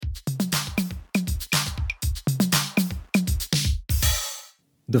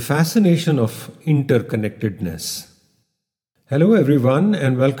The fascination of interconnectedness. Hello, everyone,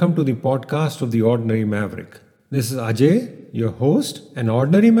 and welcome to the podcast of The Ordinary Maverick. This is Ajay, your host, an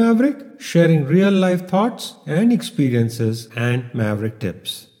ordinary maverick, sharing real life thoughts and experiences and maverick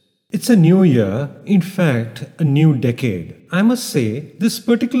tips. It's a new year, in fact, a new decade. I must say, this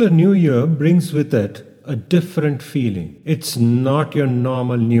particular new year brings with it a different feeling. It's not your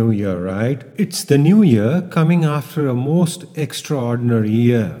normal new year, right? It's the new year coming after a most extraordinary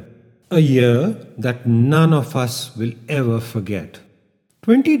year. A year that none of us will ever forget.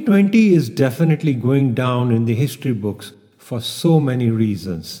 2020 is definitely going down in the history books for so many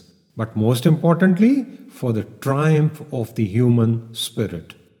reasons, but most importantly, for the triumph of the human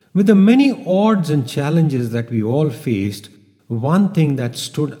spirit. With the many odds and challenges that we all faced, one thing that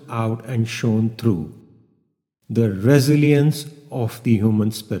stood out and shone through: the resilience of the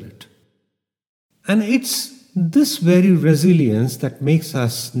human spirit. And it's this very resilience that makes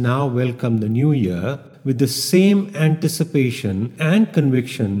us now welcome the new year with the same anticipation and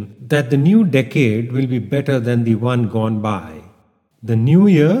conviction that the new decade will be better than the one gone by. The new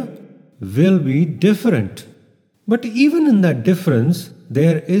year will be different. But even in that difference,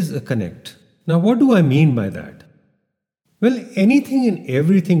 there is a connect. Now, what do I mean by that? Well, anything and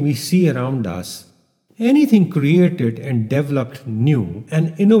everything we see around us, anything created and developed new,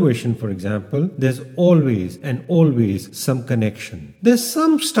 and innovation, for example, there's always some connection. There's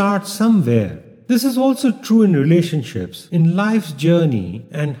some start somewhere. This is also true in relationships, in life's journey,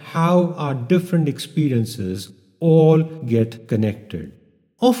 and how our different experiences all get connected.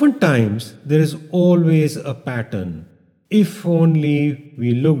 Oftentimes, there is always a pattern, if only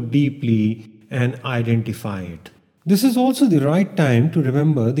we look deeply and identify it. This is also the right time to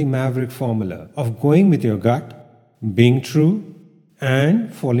remember the Maverick formula of going with your gut, being true,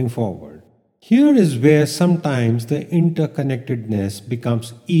 and falling forward. Here is where sometimes the interconnectedness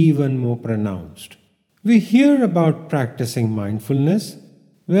becomes even more pronounced. We hear about practicing mindfulness.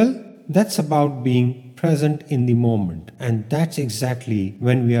 Well, that's about being present in the moment, and that's exactly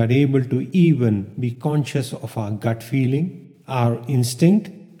when we are able to even be conscious of our gut feeling, our instinct,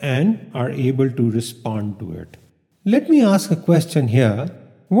 and are able to respond to it. Let me ask a question here.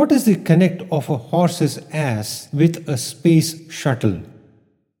 What is the connect of a horse's ass with a space shuttle?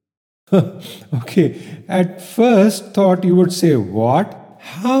 Okay, at first thought you would say, what?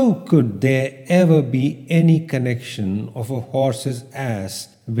 How could there ever be any connection of a horse's ass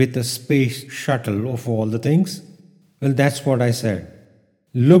with a space shuttle of all the things? Well, that's what I said.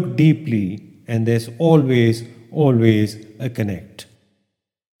 Look deeply and there's always a connect.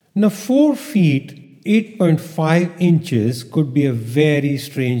 Now 4 feet 8.5 inches could be a very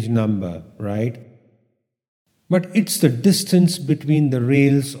strange number, right? But it's the distance between the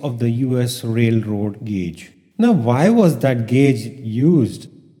rails of the US railroad gauge. Now, why was that gauge used?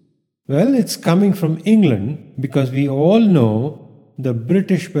 Well, it's coming from England because we all know the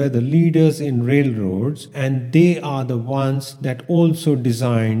British were the leaders in railroads and they are the ones that also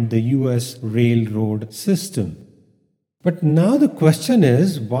designed the US railroad system. But now the question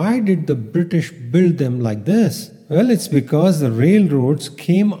is, why did the British build them like this? Well, it's because the railroads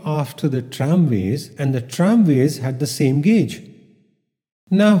came after the tramways and the tramways had the same gauge.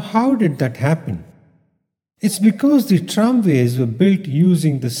 Now, how did that happen? It's because the tramways were built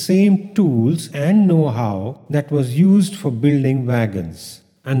using the same tools and know-how that was used for building wagons.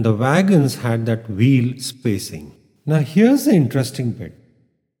 And the wagons had that wheel spacing. Now, here's the interesting bit.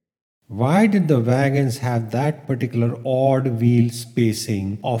 Why did the wagons have that particular odd wheel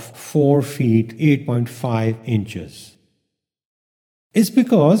spacing of 4 feet 8.5 inches? It's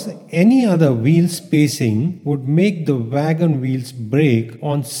because any other wheel spacing would make the wagon wheels break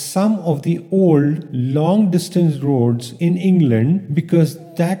on some of the old long distance roads in England because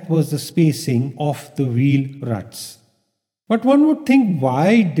that was the spacing of the wheel ruts. But one would think,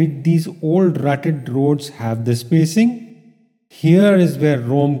 why did these old rutted roads have this spacing? Here is where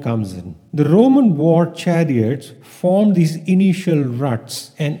Rome comes in. The Roman war chariots formed these initial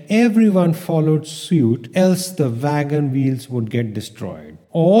ruts and everyone followed suit, else the wagon wheels would get destroyed.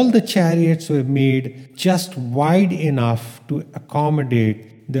 All the chariots were made just wide enough to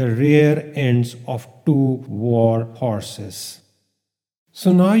accommodate the rear ends of 2 war horses.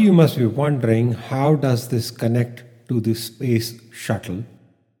 So now you must be wondering, how does this connect to the space shuttle?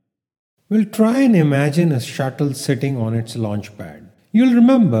 We'll try and imagine a shuttle sitting on its launch pad. You'll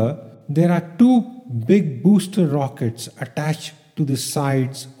remember there are 2 big booster rockets attached to the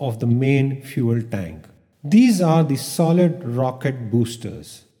sides of the main fuel tank. These are the solid rocket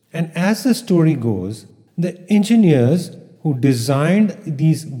boosters. And as the story goes, the engineers who designed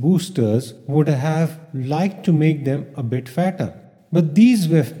these boosters would have liked to make them a bit fatter. but these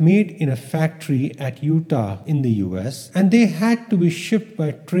were made in a factory at Utah in the US, and they had to be shipped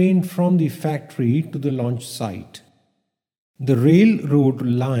by train from the factory to the launch site. The railroad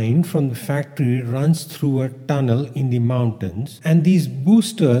line from the factory runs through a tunnel in the mountains, and these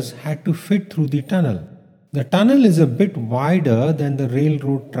boosters had to fit through the tunnel. The tunnel is a bit wider than the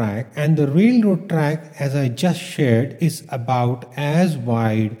railroad track, and the railroad track, as I just shared, is about as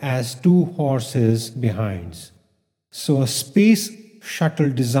wide as two horses' behinds. So a space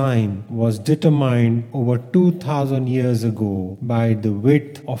shuttle design was determined over 2000 years ago by the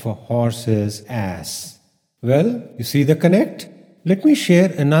width of a horse's ass. Well, you see the connect? Let me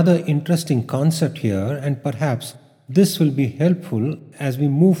share another interesting concept here, and perhaps this will be helpful as we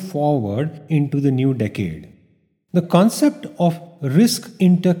move forward into the new decade. The concept of risk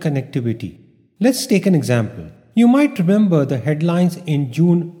interconnectivity. Let's take an example. You might remember the headlines in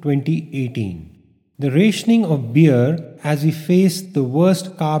June 2018. The rationing of beer as we face the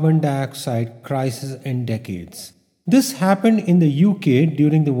worst carbon dioxide crisis in decades. This happened in the UK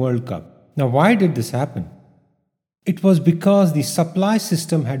during the World Cup. Now, why did this happen? It was because the supply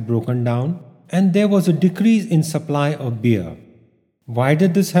system had broken down and there was a decrease in supply of beer. Why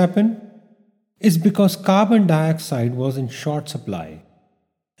did this happen? It's because carbon dioxide was in short supply.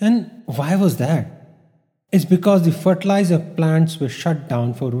 And why was that? It's because the fertilizer plants were shut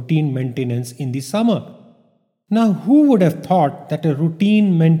down for routine maintenance in the summer. Now, who would have thought that a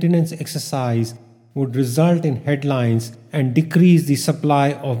routine maintenance exercise would result in headlines and decrease the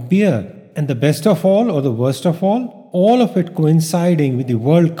supply of beer? And the best of all, or the worst of all of it coinciding with the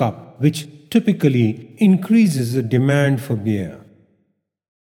World Cup, which typically increases the demand for beer.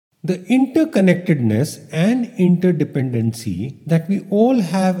 The interconnectedness and interdependency that we all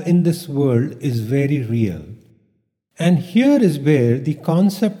have in this world is very real. And here is where the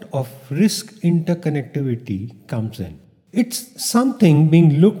concept of risk interconnectivity comes in. It's something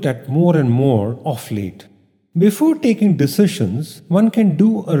being looked at more and more of late. Before taking decisions, one can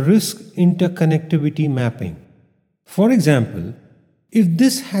do a risk interconnectivity mapping. For example, if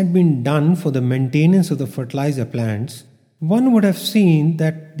this had been done for the maintenance of the fertilizer plants, one would have seen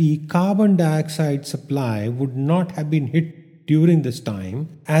that the carbon dioxide supply would not have been hit during this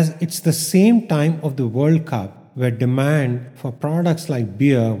time, as it's the same time of the World Cup where demand for products like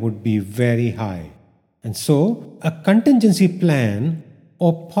beer would be very high. And so, a contingency plan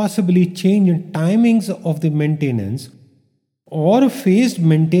or possibly change in timings of the maintenance or a phased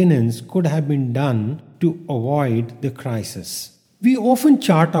maintenance could have been done to avoid the crisis. We often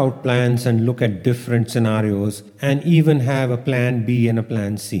chart out plans and look at different scenarios and even have a plan B and a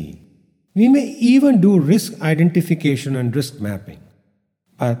plan C. We may even do risk identification and risk mapping.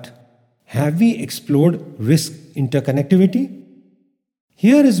 But have we explored risk interconnectivity?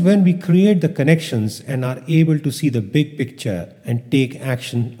 Here is when we create the connections and are able to see the big picture and take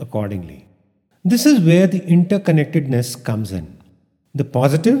action accordingly. This is where the interconnectedness comes in. The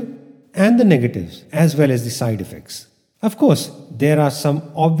positive and the negatives, as well as the side effects. Of course, there are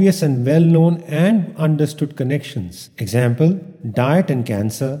some obvious and well-known and understood connections. Example, diet and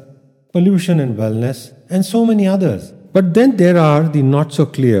cancer, pollution and wellness, and so many others. But then there are the not so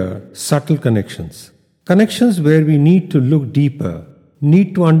clear, subtle connections. Connections where we need to look deeper,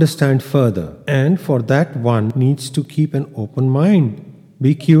 need to understand further, and for that one needs to keep an open mind.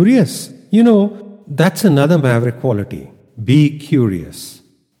 Be curious. That's another maverick quality. Be curious.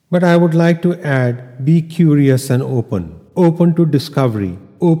 But I would like to add, be curious and open. Open to discovery,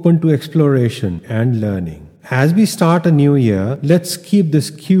 open to exploration and learning. As we start a new year, let's keep this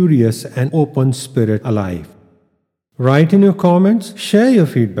curious and open spirit alive. Write in your comments, share your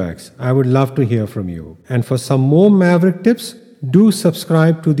feedbacks. I would love to hear from you. And for some more Maverick tips, do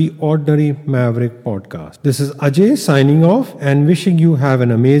subscribe to the Ordinary Maverick podcast. This is Ajay signing off and wishing you have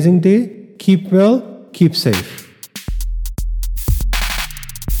an amazing day. Keep well, keep safe.